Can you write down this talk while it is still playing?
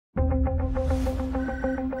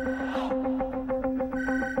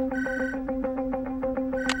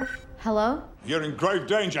Hello? You're in grave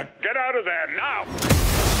danger. Get out of there now!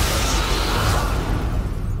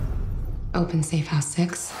 Open Safe House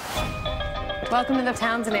 6. Welcome to the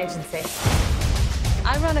Townsend Agency.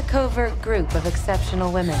 I run a covert group of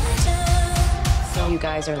exceptional women. So you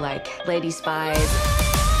guys are like lady spies.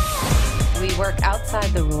 We work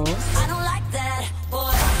outside the rules. I don't like that,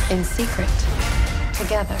 boy. In secret.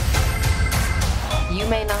 Together. You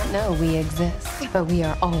may not know we exist, but we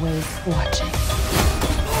are always watching.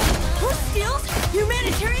 Who steals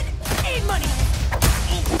humanitarian aid money?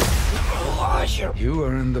 You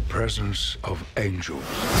are in the presence of angels.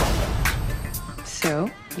 So,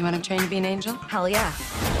 you want to train to be an angel? Hell yeah.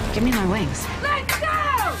 Give me my wings. Let's go!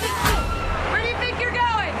 Where do you think you're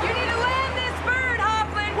going? You need to land this bird,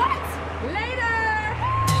 Houghlin. What? Later!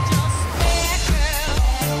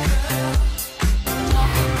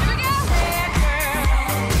 Here we go.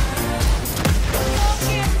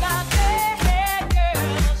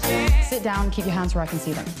 Sit down, keep your hands where I can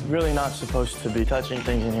see them. Really not supposed to be touching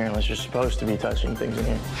things in here unless you're supposed to be touching things in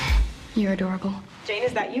here. You're adorable. Jane,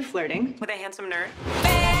 is that you flirting with a handsome nerd?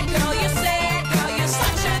 Bad girl, you sad girl, you're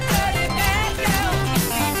such a dirty bad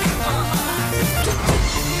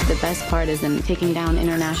girl. The best part isn't taking down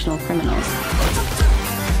international criminals.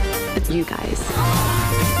 It's you guys.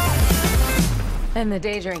 And the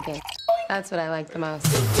day drinking. That's what I like the most.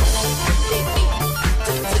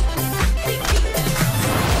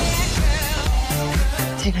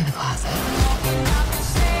 Take her to the closet.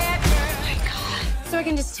 So I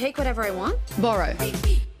can just take whatever I want? Borrow.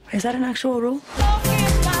 Is that an actual rule?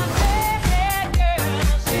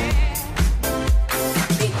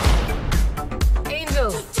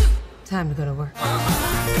 Angel! Time to go to work.